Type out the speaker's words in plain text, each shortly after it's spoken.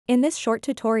In this short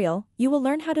tutorial, you will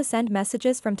learn how to send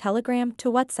messages from Telegram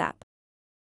to WhatsApp.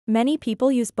 Many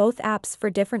people use both apps for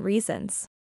different reasons.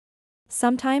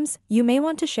 Sometimes, you may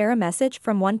want to share a message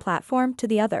from one platform to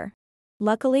the other.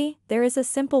 Luckily, there is a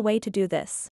simple way to do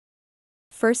this.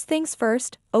 First things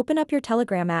first, open up your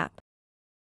Telegram app.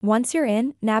 Once you're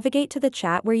in, navigate to the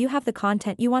chat where you have the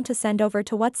content you want to send over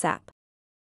to WhatsApp.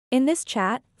 In this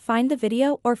chat, find the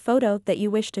video or photo that you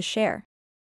wish to share.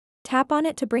 Tap on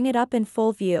it to bring it up in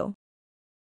full view.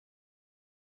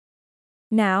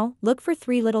 Now, look for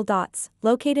three little dots,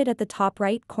 located at the top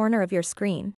right corner of your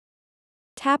screen.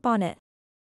 Tap on it.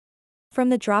 From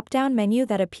the drop-down menu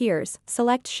that appears,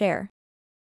 select Share.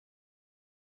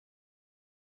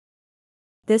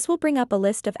 This will bring up a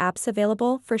list of apps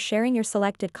available for sharing your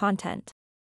selected content.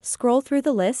 Scroll through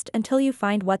the list until you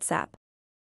find WhatsApp.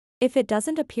 If it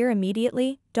doesn't appear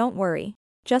immediately, don't worry.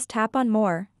 Just tap on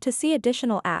More to see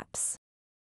additional apps.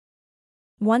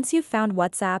 Once you've found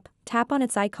WhatsApp, tap on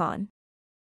its icon.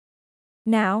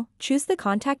 Now, choose the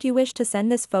contact you wish to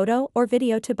send this photo or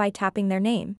video to by tapping their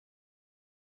name.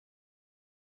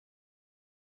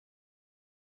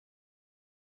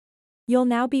 You'll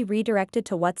now be redirected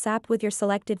to WhatsApp with your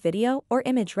selected video or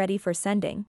image ready for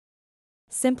sending.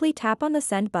 Simply tap on the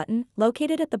Send button,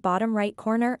 located at the bottom right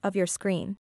corner of your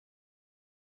screen.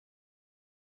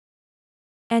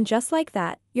 And just like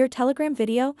that, your Telegram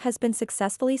video has been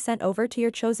successfully sent over to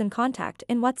your chosen contact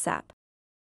in WhatsApp.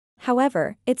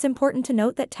 However, it's important to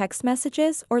note that text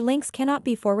messages or links cannot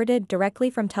be forwarded directly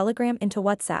from Telegram into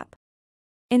WhatsApp.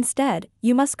 Instead,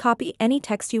 you must copy any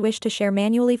text you wish to share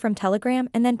manually from Telegram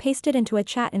and then paste it into a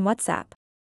chat in WhatsApp.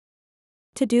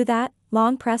 To do that,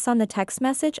 long press on the text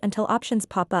message until options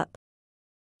pop up.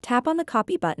 Tap on the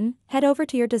Copy button, head over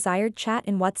to your desired chat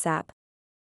in WhatsApp.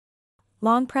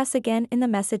 Long press again in the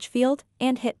message field,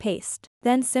 and hit Paste.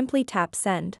 Then simply tap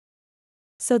Send.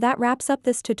 So that wraps up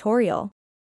this tutorial.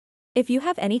 If you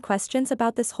have any questions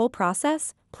about this whole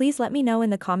process, please let me know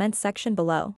in the comments section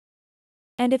below.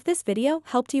 And if this video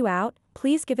helped you out,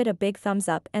 please give it a big thumbs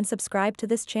up and subscribe to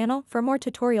this channel for more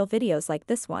tutorial videos like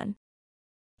this one.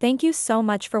 Thank you so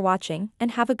much for watching, and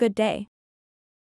have a good day.